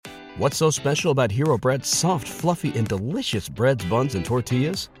What's so special about Hero Bread's soft, fluffy, and delicious breads, buns, and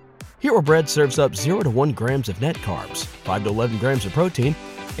tortillas? Hero Bread serves up 0 to 1 grams of net carbs, 5 to 11 grams of protein,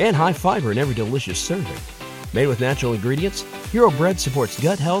 and high fiber in every delicious serving. Made with natural ingredients, Hero Bread supports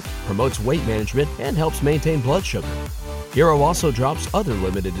gut health, promotes weight management, and helps maintain blood sugar. Hero also drops other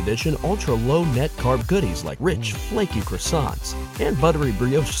limited edition ultra-low net carb goodies like rich, flaky croissants and buttery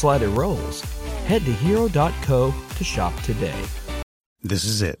brioche slider rolls. Head to hero.co to shop today. This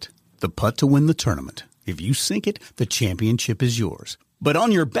is it. The putt to win the tournament. If you sink it, the championship is yours. But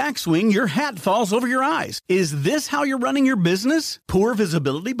on your backswing, your hat falls over your eyes. Is this how you're running your business? Poor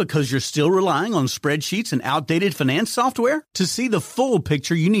visibility because you're still relying on spreadsheets and outdated finance software? To see the full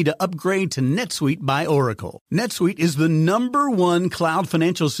picture, you need to upgrade to NetSuite by Oracle. NetSuite is the #1 cloud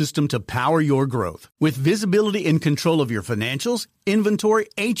financial system to power your growth. With visibility and control of your financials, inventory,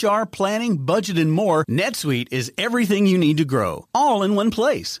 HR, planning, budget, and more, NetSuite is everything you need to grow, all in one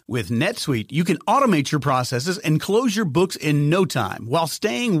place. With NetSuite, you can automate your processes and close your books in no time while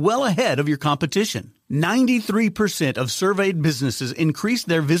staying well ahead of your competition. 93% of surveyed businesses increased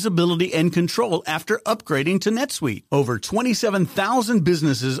their visibility and control after upgrading to NetSuite. Over 27,000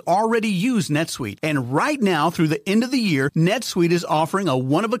 businesses already use NetSuite. And right now, through the end of the year, NetSuite is offering a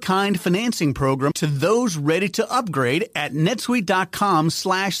one-of-a-kind financing program to those ready to upgrade at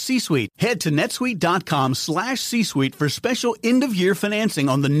netsuite.com/C-Suite. Head to netsuite.com/C-Suite for special end-of-year financing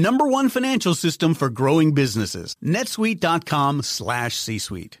on the #1 financial system for growing businesses.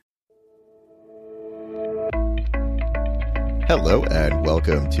 netsuite.com/C-Suite. Hello and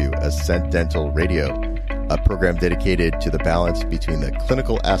welcome to Ascent Dental Radio, a program dedicated to the balance between the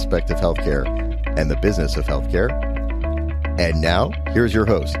clinical aspect of healthcare and the business of healthcare. And now, here's your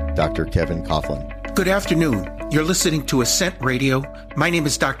host, Dr. Kevin Coughlin. Good afternoon. You're listening to Ascent Radio. My name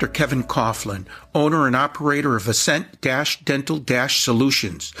is Dr. Kevin Coughlin, owner and operator of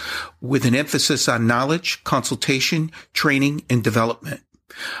Ascent-Dental-Solutions, with an emphasis on knowledge, consultation, training, and development.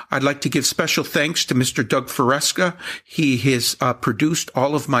 I'd like to give special thanks to Mr. Doug Foresca. He has produced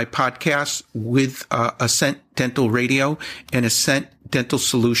all of my podcasts with Ascent Dental Radio and Ascent Dental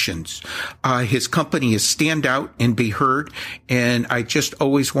Solutions. His company is Stand Out and Be Heard, and I just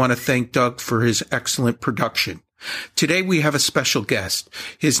always want to thank Doug for his excellent production. Today we have a special guest.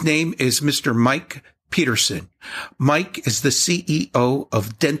 His name is Mr. Mike Peterson. Mike is the CEO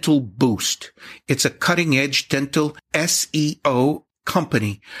of Dental Boost. It's a cutting-edge dental SEO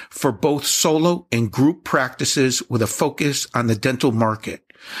company for both solo and group practices with a focus on the dental market.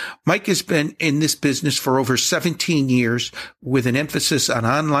 Mike has been in this business for over 17 years with an emphasis on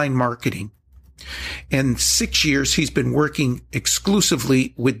online marketing. And 6 years he's been working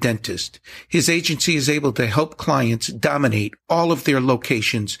exclusively with dentists. His agency is able to help clients dominate all of their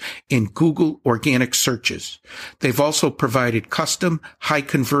locations in Google organic searches. They've also provided custom,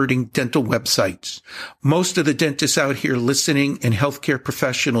 high-converting dental websites. Most of the dentists out here listening and healthcare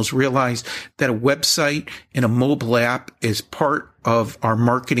professionals realize that a website and a mobile app is part of our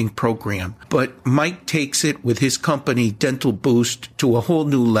marketing program, but Mike takes it with his company Dental Boost to a whole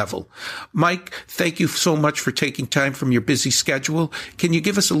new level. Mike, thank you so much for taking time from your busy schedule. Can you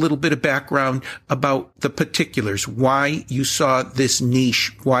give us a little bit of background about the particulars, why you saw this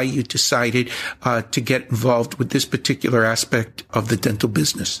niche, why you decided to get involved with this particular aspect of the dental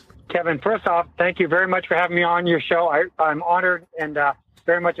business? Kevin, first off, thank you very much for having me on your show. I'm honored and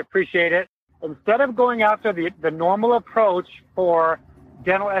very much appreciate it. Instead of going after the normal approach for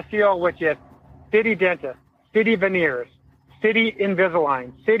dental SEO, which is city dentist, city veneers, city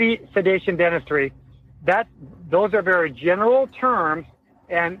Invisalign, city sedation dentistry, those are very general terms.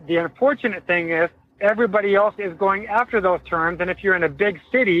 And the unfortunate thing is everybody else is going after those terms. And if you're in a big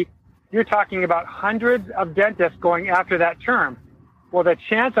city, you're talking about hundreds of dentists going after that term. Well, the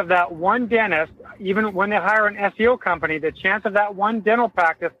chance of that one dentist, even when they hire an SEO company, the chance of that one dental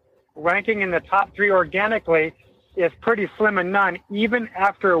practice ranking in the top 3 organically is pretty slim and none, even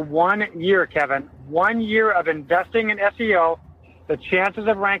after 1 year, Kevin. 1 year of investing in SEO, the chances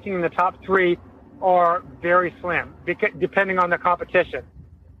of ranking in the top 3 are very slim, depending on the competition.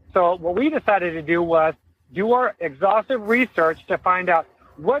 So what we decided to do was do our exhaustive research to find out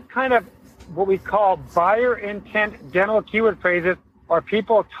what kind of what we call buyer intent dental keyword phrases are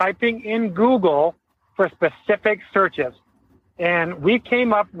people typing in Google for specific searches. And we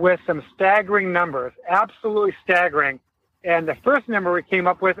came up with some staggering numbers, absolutely staggering. And the first number we came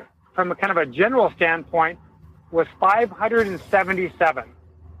up with from a kind of a general standpoint was 577.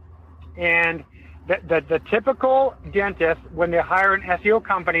 And the typical dentist, when they hire an SEO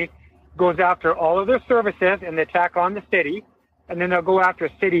company, goes after all of their services and they tack on the city. And then they'll go after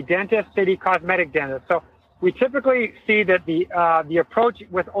city dentist, city cosmetic dentist. So we typically see that the approach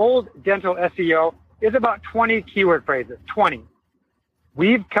with old dental SEO is about 20 keyword phrases, 20.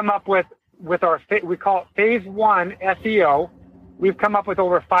 We've come up with our, we call it phase 1 SEO. We've come up with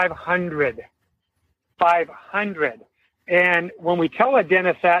over 500. And when we tell a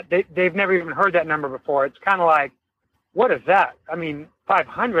dentist that, they've never even heard that number before. It's kind of like, what is that? I mean,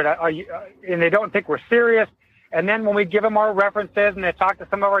 500, and they don't think we're serious. And then when we give them our references and they talk to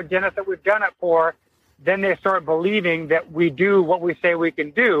some of our dentists that we've done it for, then they start believing that we do what we say we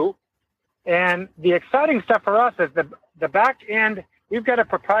can do. And the exciting stuff for us is the back end. We've got a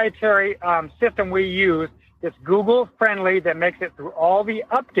proprietary system we use that's Google friendly that makes it through all the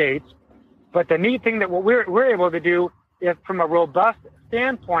updates. But the neat thing that what we're able to do is, from a robust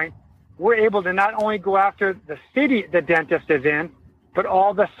standpoint, we're able to not only go after the city the dentist is in, but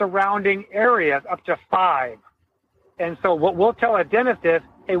all the surrounding areas, up to 5. And so what we'll tell a dentist is,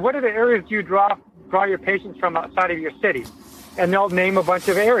 hey, what are the areas you draw your patients from outside of your city? And they'll name a bunch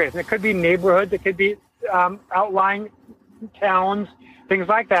of areas. And it could be neighborhoods, it could be outlying towns, things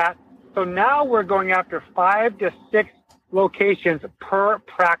like that. So now we're going after 5 to 6 locations per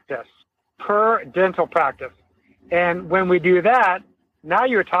practice, per dental practice. And when we do that, now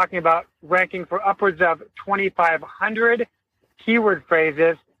you're talking about ranking for upwards of 2,500 keyword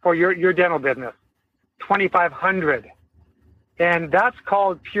phrases for your dental business. 2,500. And that's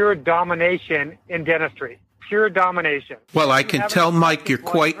called pure domination in dentistry. Pure domination. Well, I can tell, Mike, you're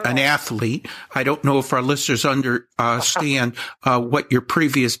quite an athlete. I don't know if our listeners understand what your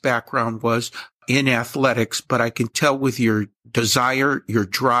previous background was in athletics, but I can tell with your desire, your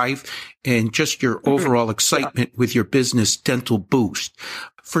drive, and just your overall excitement with your business, Dental Boost.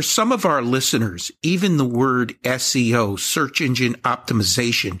 For some of our listeners, even the word SEO, search engine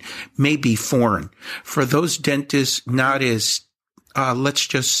optimization, may be foreign. For those dentists not as let's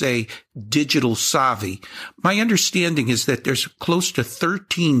just say digital savvy, my understanding is that there's close to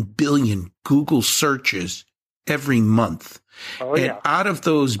 13 billion Google searches every month. And out of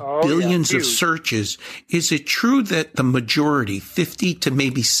those billions of searches, is it true that the majority, 50 to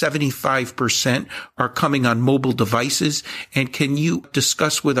maybe 75%, are coming on mobile devices? And can you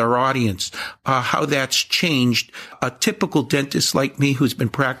discuss with our audience how that's changed? A typical dentist like me who's been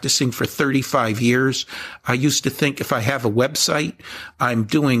practicing for 35 years, I used to think if I have a website, I'm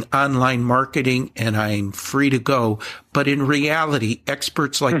doing online marketing and I'm free to go. But in reality,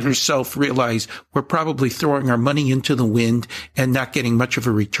 experts like yourself realize we're probably throwing our money into the wind and not getting much of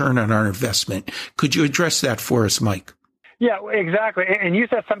a return on our investment. Could you address that for us, Mike? Yeah, exactly. And you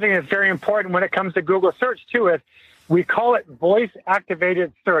said something that's very important when it comes to Google search too, is we call it voice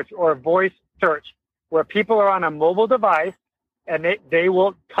activated search or voice search, where people are on a mobile device and they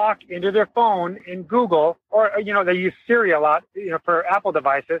will talk into their phone in Google, or, they use Siri a lot, for Apple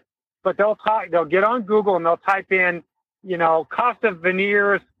devices, but they'll get on Google and they'll type in, cost of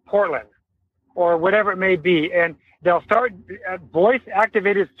veneers, Portland, or whatever it may be. And they'll start, voice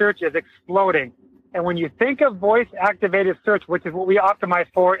activated search is exploding. And when you think of voice activated search, which is what we optimize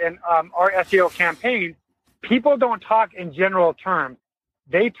for in our SEO campaign, people don't talk in general terms.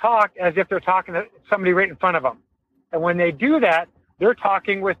 They talk as if they're talking to somebody right in front of them. And when they do that, they're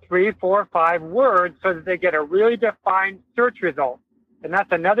talking with 3, 4, 5 words so that they get a really defined search result. And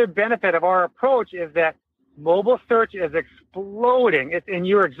that's another benefit of our approach, is that mobile search is exploding. And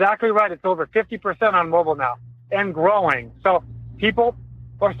you're exactly right. It's over 50% on mobile now and growing. So people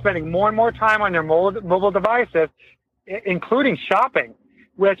are spending more and more time on their mobile devices, including shopping,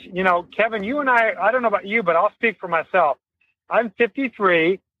 which, Kevin, you and I don't know about you, but I'll speak for myself. I'm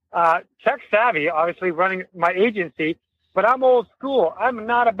 53, tech savvy, obviously running my agency, but I'm old school. I'm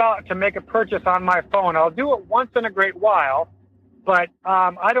not about to make a purchase on my phone. I'll do it once in a great while, but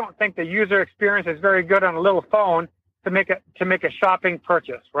I don't think the user experience is very good on a little phone to make a shopping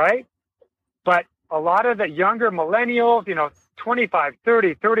purchase, right? But a lot of the younger millennials, 25,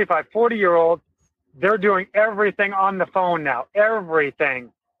 30, 35, 40-year-olds, they're doing everything on the phone now,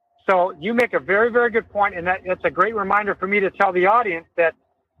 everything. So you make a very, very good point, and that's a great reminder for me to tell the audience that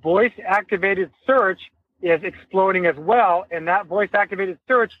voice-activated search is exploding as well, and that voice-activated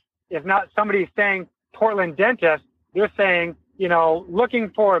search is not somebody saying Portland dentist. They're saying, looking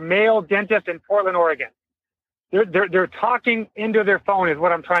for a male dentist in Portland, Oregon. They're talking into their phone is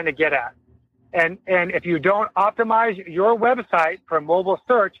what I'm trying to get at. And if you don't optimize your website for mobile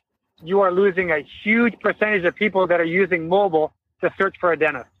search, you are losing a huge percentage of people that are using mobile to search for a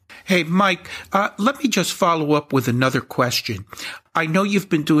dentist. Hey, Mike, let me just follow up with another question. I know you've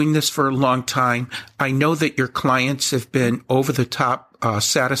been doing this for a long time. I know that your clients have been over the top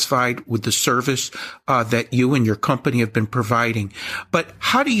satisfied with the service that you and your company have been providing. But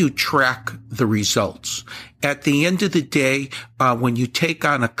how do you track the results? At the end of the day, when you take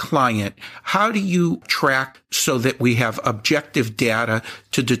on a client, how do you track so that we have objective data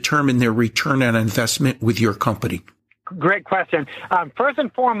to determine their return on investment with your company? Great question. First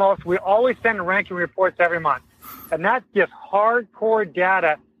and foremost, we always send ranking reports every month. And that's just hardcore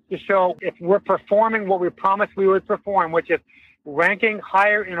data to show if we're performing what we promised we would perform, which is ranking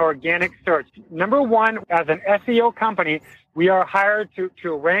higher in organic search. Number one, as an SEO company, we are hired to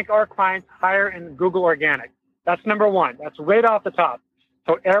rank our clients higher in Google Organic. That's number one. That's right off the top.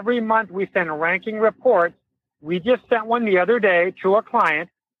 So every month we send ranking reports. We just sent one the other day to a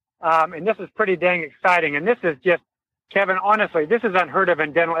client, and this is pretty dang exciting. And this is just, Kevin, honestly, this is unheard of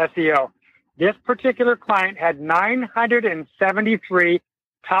in dental SEO. This particular client had 973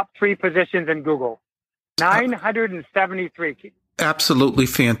 top 3 positions in Google. 973. Absolutely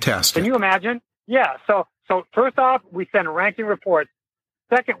fantastic. Can you imagine? Yeah. So first off, we send ranking reports.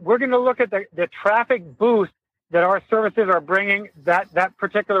 Second, we're going to look at the traffic boost that our services are bringing that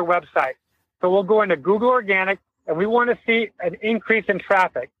particular website. So we'll go into Google Organic, and we want to see an increase in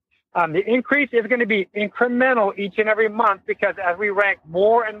traffic. The increase is going to be incremental each and every month because as we rank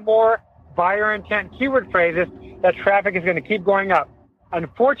more and more buyer intent keyword phrases, that traffic is going to keep going up.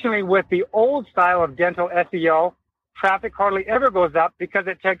 Unfortunately, with the old style of dental SEO, traffic hardly ever goes up because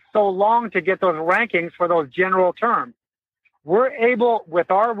it takes so long to get those rankings for those general terms. We're able,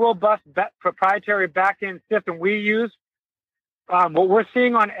 with our robust proprietary backend system we use, what we're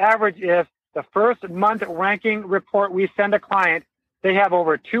seeing on average is the first month ranking report we send a client, they have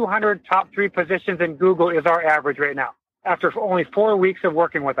over 200 top 3 positions in Google is our average right now, after only 4 weeks of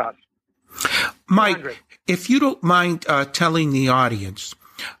working with us. Mike, 200. if you don't mind telling the audience,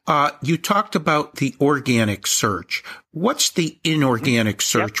 you talked about the organic search. What's the inorganic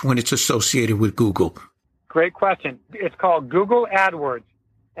search when it's associated with Google? Great question. It's called Google AdWords.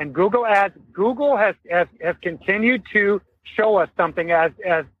 And Google has continued to show us something as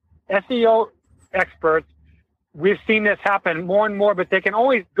SEO experts. We've seen this happen more and more, but they can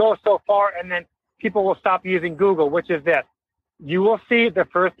only go so far, and then people will stop using Google, which is this. You will see the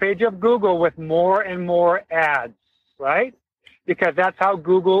first page of Google with more and more ads, right? Because that's how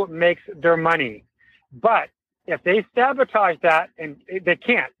Google makes their money. But if they sabotage that, and they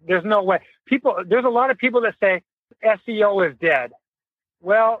can't, there's no way. There's a lot of people that say SEO is dead.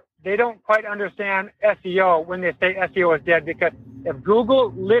 Well, they don't quite understand SEO when they say SEO is dead, because if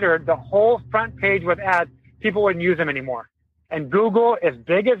Google littered the whole front page with ads, people wouldn't use them anymore. And Google, as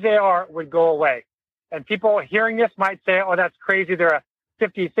big as they are, would go away. And people hearing this might say, oh, that's crazy. They're a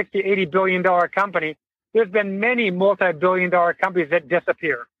 50, 60, $80 billion company. There's been many multi-billion dollar companies that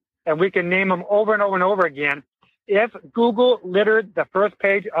disappear. And we can name them over and over and over again. If Google littered the first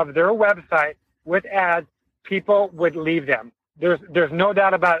page of their website with ads, people would leave them. There's no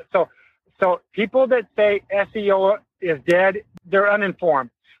doubt about it. So people that say SEO is dead, they're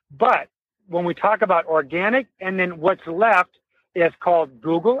uninformed. But when we talk about organic, and then what's left is called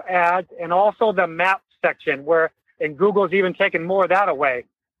Google Ads, and also the map section, and Google's even taken more of that away.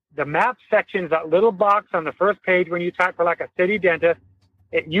 The map section is that little box on the first page when you type for like a city dentist.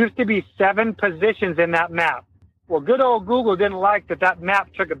 It used to be 7 positions in that map. Well, good old Google didn't like that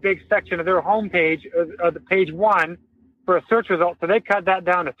map took a big section of their homepage, of the page 1 for a search result, so they cut that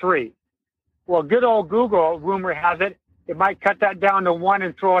down to 3. Well, good old Google, rumor has it, it might cut that down to 1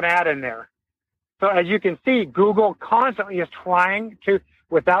 and throw an ad in there. So as you can see, Google constantly is trying to,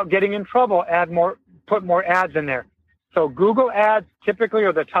 without getting in trouble, put more ads in there. So Google ads typically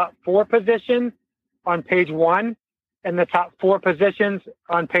are the top 4 positions on page 1 and the top 4 positions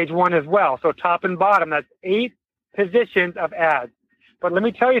on page 1 as well. So top and bottom, that's 8 positions of ads. But let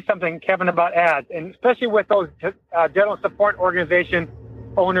me tell you something, Kevin, about ads, and especially with those dental support organization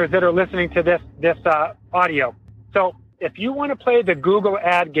owners that are listening to this audio. So if you want to play the Google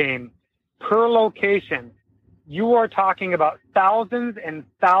ad game per location, you are talking about thousands and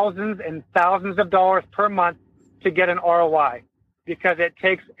thousands and thousands of dollars per month to get an ROI, because it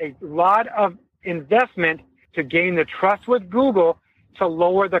takes a lot of investment to gain the trust with Google to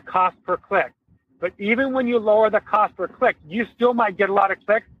lower the cost per click. But even when you lower the cost per click, you still might get a lot of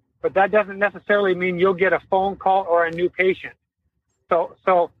clicks, but that doesn't necessarily mean you'll get a phone call or a new patient.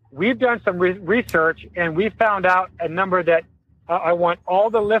 So we've done some research, and we found out a number that I want all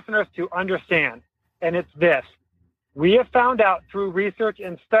the listeners to understand, and it's this. We have found out through research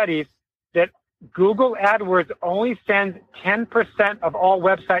and studies that Google AdWords only sends 10% of all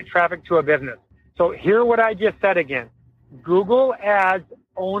website traffic to a business. So hear what I just said again. Google Ads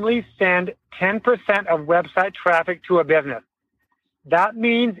only send 10% of website traffic to a business. That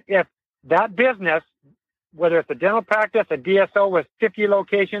means if that business, whether it's a dental practice, a DSO with 50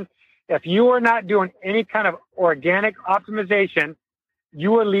 locations, if you are not doing any kind of organic optimization,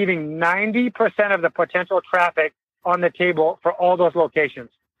 you are leaving 90% of the potential traffic on the table for all those locations.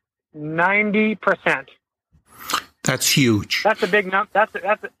 90%. That's huge. That's a big number.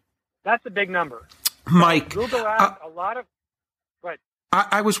 That's a big number. Mike, Google Ads, a lot of. But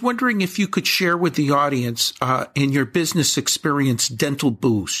I was wondering if you could share with the audience in your business experience, Dental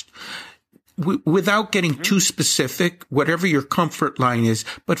Boost, without getting too specific, whatever your comfort line is.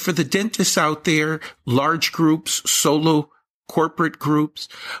 But for the dentists out there, large groups, solo corporate groups,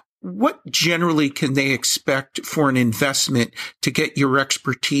 what generally can they expect for an investment to get your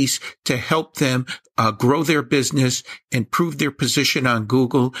expertise to help them grow their business, improve their position on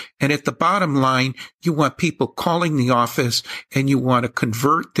Google? And at the bottom line, you want people calling the office and you want to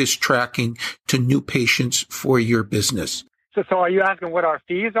convert this tracking to new patients for your business. So are you asking what our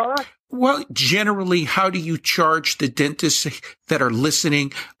fees are? Well, generally, how do you charge the dentists that are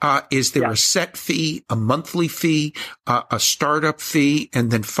listening? Is there a set fee, a monthly fee, a startup fee,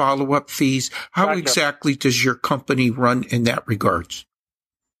 and then follow-up fees? How exactly does your company run in that regards?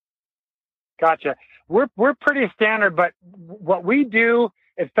 Gotcha. We're pretty standard, but what we do,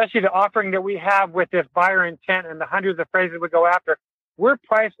 especially the offering that we have with this buyer intent and the hundreds of phrases we go after, we're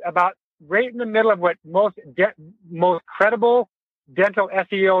priced about right in the middle of what most credible dental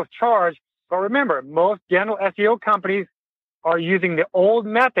SEOs charge. But remember, most dental SEO companies are using the old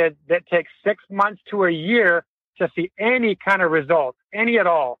method that takes 6 months to a year to see any kind of results, any at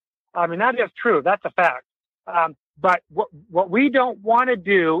all. I mean, that is true. That's a fact. But what we don't want to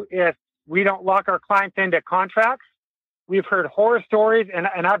do is we don't lock our clients into contracts. We've heard horror stories, and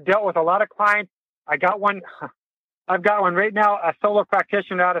I've dealt with a lot of clients. I've got one right now, a solo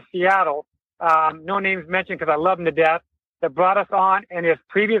practitioner out of Seattle, no names mentioned because I love him to death, that brought us on, and his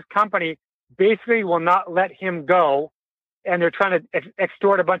previous company basically will not let him go, and they're trying to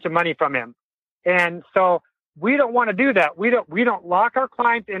extort a bunch of money from him. And so we don't want to do that. We don't lock our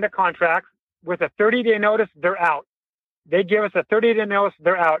clients into contracts. With a 30-day notice, they're out. They give us a 30-day notice,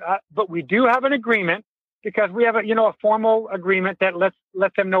 they're out. But we do have an agreement because we have a formal agreement that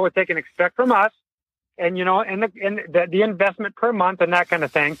lets them know what they can expect from us, and the investment per month and that kind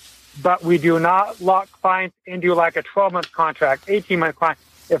of thing. But we do not lock clients into like a 12-month contract, 18-month contract.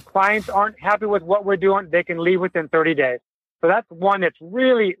 If clients aren't happy with what we're doing, they can leave within 30 days. So that's one that's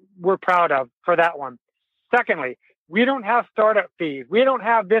really we're proud of for that one. Secondly, we don't have startup fees. We don't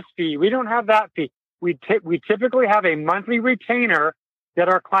have this fee. We don't have that fee. We typically have a monthly retainer that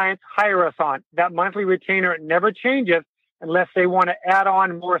our clients hire us on. That monthly retainer never changes unless they want to add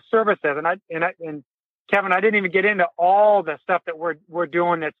on more services. And Kevin, I didn't even get into all the stuff that we're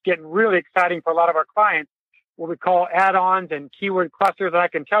doing that's getting really exciting for a lot of our clients, what we call add-ons and keyword clusters. And I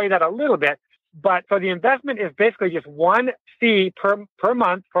can tell you that a little bit. But so the investment is basically just one fee per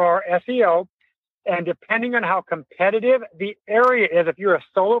month for our SEO. And depending on how competitive the area is, if you're a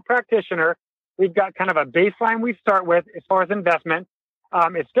solo practitioner, we've got kind of a baseline we start with as far as investment.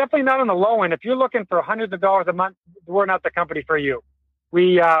 It's definitely not on the low end. If you're looking for hundreds of dollars a month, we're not the company for you.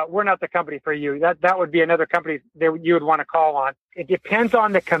 We're not the company for you. That would be another company that you would want to call on. It depends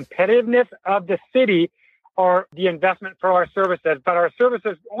on the competitiveness of the city or the investment for our services. But our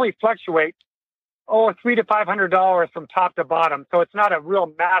services only fluctuate, $300 to $500 from top to bottom. So it's not a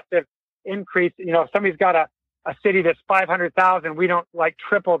real massive increase. If somebody's got a city that's 500,000, we don't like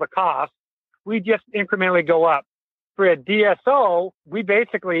triple the cost. We just incrementally go up. For a DSO, we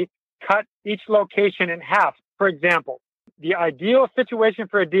basically cut each location in half. For example, the ideal situation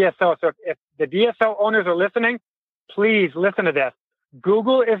for a DSO. So if the DSO owners are listening, please listen to this.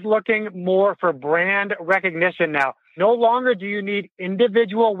 Google is looking more for brand recognition now. No longer do you need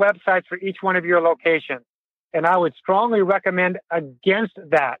individual websites for each one of your locations. And I would strongly recommend against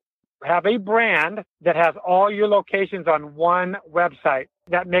that. Have a brand that has all your locations on one website.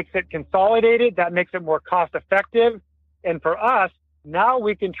 That makes it consolidated. That makes it more cost effective. And for us, now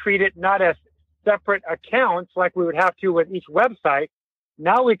we can treat it not as separate accounts like we would have to with each website.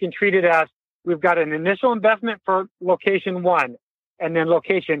 Now we can treat it as we've got an initial investment for location 1, and then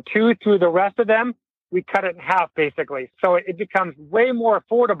location 2 through the rest of them, we cut it in half basically. So it becomes way more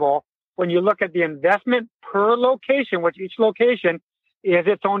affordable when you look at the investment per location, which each location is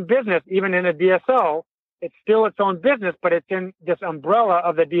its own business. Even in a DSO, it's still its own business, but it's in this umbrella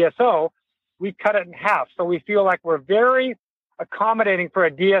of the DSO. We cut it in half. So we feel like we're very accommodating for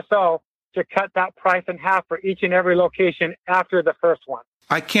a DSO to cut that price in half for each and every location after the first one.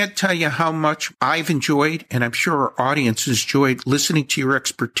 I can't tell you how much I've enjoyed, and I'm sure our audience has enjoyed listening to your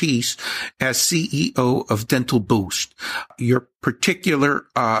expertise as CEO of Dental Boost. Your particular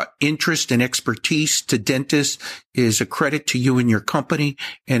interest and expertise to dentists is a credit to you and your company,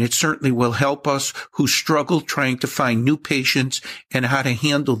 and it certainly will help us who struggle trying to find new patients and how to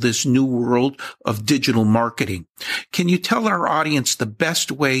handle this new world of digital marketing. Can you tell our audience the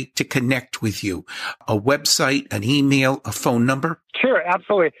best way to connect with you? A website, an email, a phone number? Sure,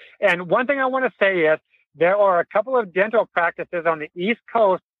 absolutely. And one thing I want to say is there are a couple of dental practices on the East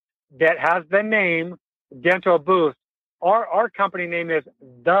Coast that has the name Dental Boost. Our company name is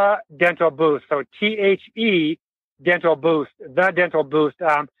The Dental Boost. So THE Dental Boost, The Dental Boost.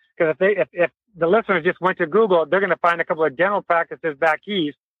 Because if the listeners just went to Google, they're going to find a couple of dental practices back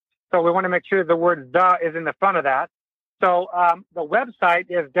east. So we want to make sure the word "the" is in the front of that. So the website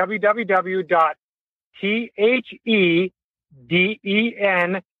is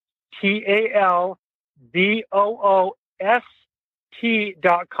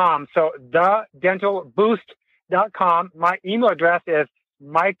So thedentalboost.com. My email address is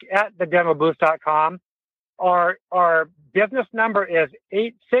mike@thedentalboost.com. Our business number is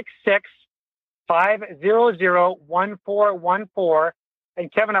 866-500-1414. And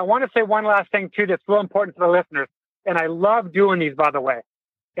Kevin, I want to say one last thing too that's real important to the listeners. And I love doing these, by the way.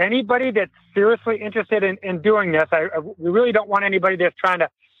 Anybody that's seriously interested in doing this, we really don't want anybody that's trying to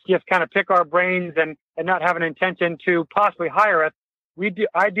just kind of pick our brains and not have an intention to possibly hire us.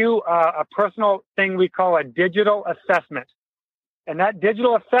 I do a personal thing we call a digital assessment. And that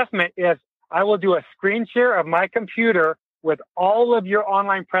digital assessment is I will do a screen share of my computer with all of your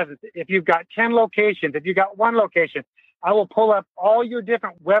online presence. If you've got 10 locations, if you've got one location, I will pull up all your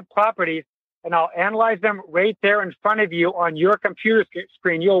different web properties and I'll analyze them right there in front of you on your computer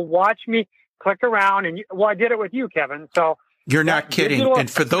screen. You'll watch me click around I did it with you, Kevin. So you're not kidding. And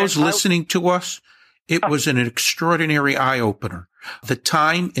for those listening to us, it was an extraordinary eye-opener. The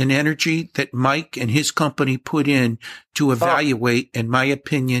time and energy that Mike and his company put in to evaluate, in my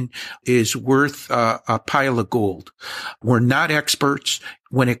opinion, is worth a pile of gold. We're not experts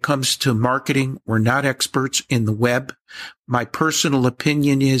when it comes to marketing. We're not experts in the web. My personal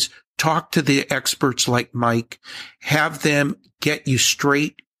opinion is talk to the experts like Mike, have them get you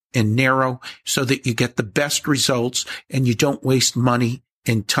straight and narrow so that you get the best results and you don't waste money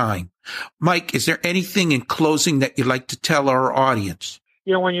and time. Mike, is there anything in closing that you'd like to tell our audience?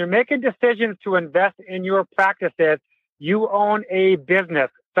 You know, when you're making decisions to invest in your practices, you own a business.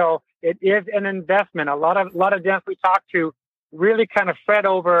 So it is an investment. A lot of dentists we talk to really kind of fret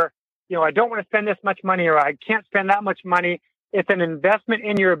over, I don't want to spend this much money or I can't spend that much money. It's an investment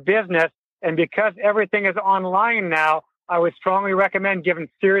in your business. And because everything is online now, I would strongly recommend giving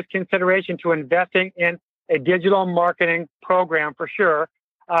serious consideration to investing in a digital marketing program for sure,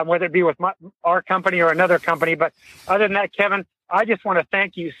 whether it be with our company or another company. But other than that, Kevin, I just want to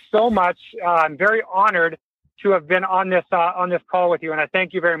thank you so much. I'm very honored to have been on this call with you, and I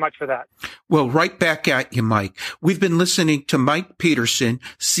thank you very much for that. Well, right back at you, Mike. We've been listening to Mike Peterson,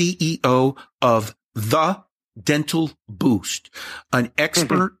 CEO of The Dental Boost, an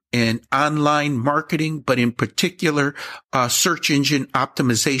expert in online marketing, but in particular, search engine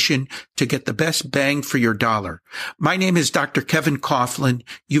optimization to get the best bang for your dollar. My name is Dr. Kevin Coughlin.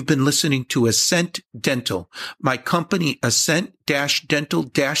 You've been listening to Ascent Dental, my company,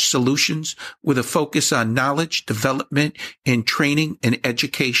 Ascent-Dental-Solutions, with a focus on knowledge, development, and training and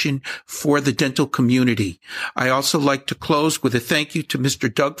education for the dental community. I also like to close with a thank you to Mr.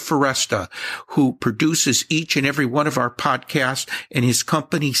 Doug Foresta, who produces each and every one of our podcasts, and his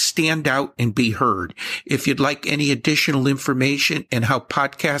company Stand Out and Be Heard. If you'd like any additional information and how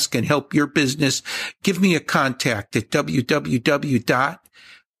podcasts can help your business, give me a contact at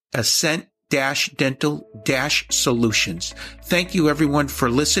www.ascent-dental-solutions. Thank you everyone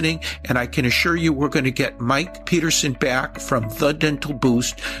for listening, and I can assure you we're going to get Mike Peterson back from The Dental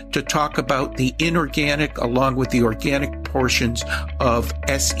Boost to talk about the inorganic along with the organic portions of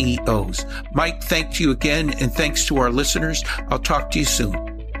SEOs. Mike, thank you again, and thanks to our listeners. I'll talk to you soon.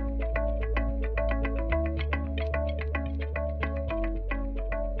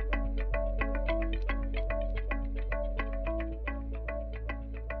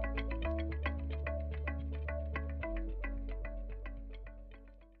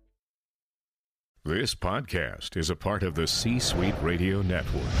 This podcast is a part of the C-Suite Radio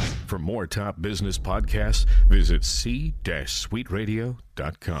Network. For more top business podcasts, visit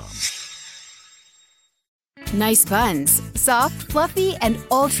c-suiteradio.com. Nice buns, soft, fluffy, and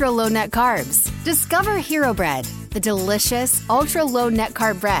ultra-low net carbs. Discover Hero Bread, the delicious ultra-low net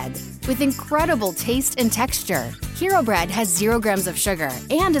carb bread with incredible taste and texture. Hero Bread has 0 grams of sugar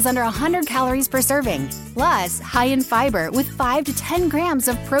and is under 100 calories per serving. Plus, high in fiber with 5 to 10 grams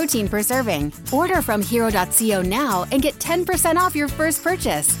of protein per serving. Order from hero.co now and get 10% off your first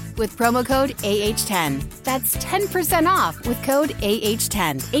purchase with promo code AH10. That's 10% off with code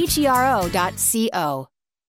AH10. HERO.co.